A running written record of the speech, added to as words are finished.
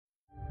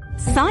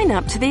Sign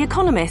up to The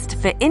Economist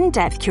for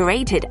in-depth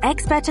curated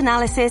expert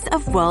analysis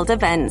of world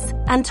events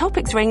and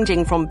topics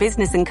ranging from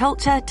business and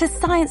culture to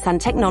science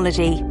and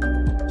technology.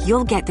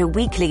 You'll get the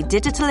weekly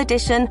digital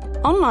edition,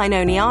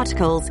 online-only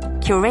articles,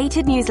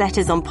 curated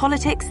newsletters on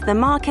politics, the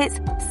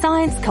markets,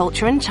 science,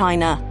 culture and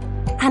China,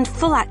 and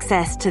full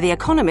access to The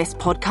Economist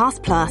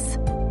Podcast Plus.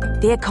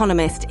 The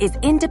Economist is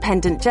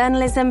independent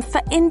journalism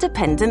for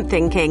independent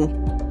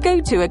thinking.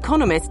 Go to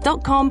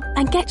economist.com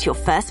and get your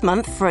first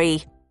month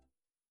free.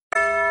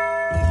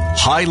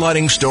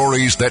 Highlighting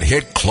stories that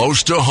hit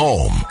close to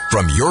home,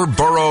 from your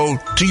borough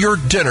to your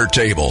dinner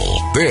table.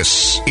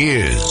 This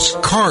is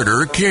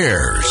Carter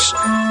Cares.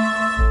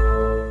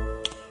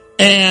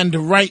 And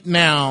right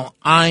now,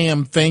 I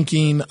am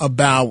thinking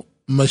about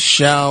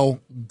Michelle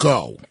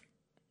Go,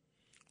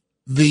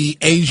 the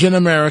Asian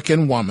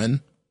American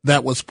woman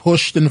that was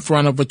pushed in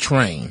front of a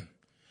train.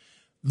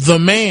 The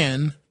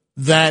man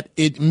that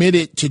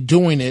admitted to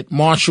doing it,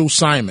 Marshall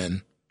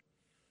Simon,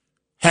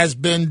 has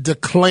been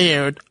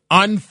declared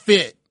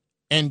unfit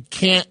and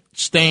can't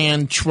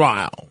stand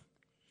trial.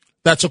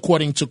 That's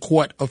according to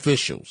court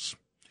officials.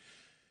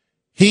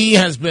 He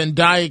has been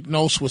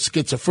diagnosed with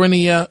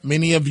schizophrenia.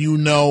 Many of you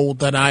know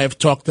that I have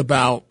talked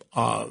about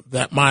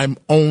that my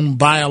own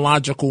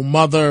biological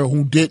mother,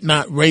 who did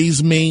not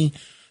raise me,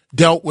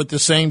 dealt with the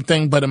same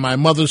thing. But in my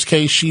mother's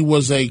case, she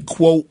was a,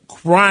 quote,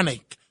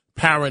 chronic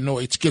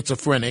paranoid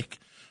schizophrenic.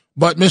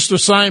 But Mr.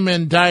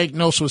 Simon,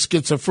 diagnosed with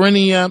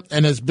schizophrenia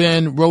and has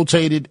been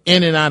rotated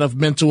in and out of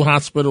mental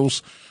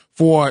hospitals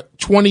for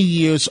 20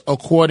 years,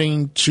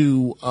 according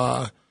to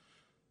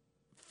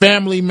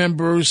family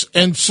members.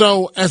 And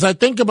so as I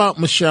think about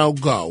Michelle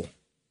Go,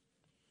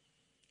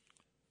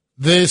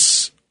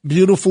 this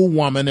beautiful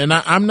woman, and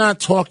I'm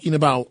not talking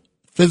about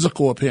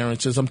physical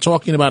appearances, I'm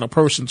talking about a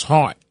person's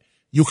heart.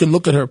 You can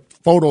look at her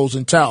photos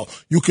and tell.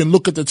 You can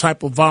look at the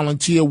type of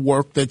volunteer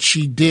work that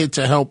she did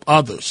to help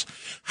others.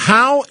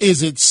 How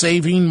is it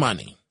saving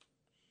money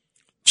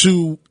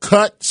to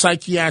cut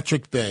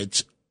psychiatric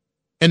beds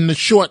in the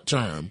short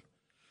term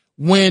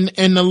when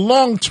in the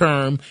long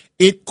term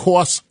it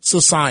costs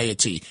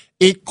society,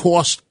 it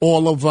costs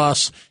all of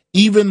us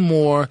even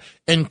more,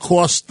 and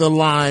costs the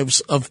lives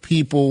of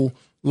people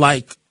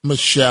like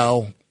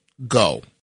Michelle Go?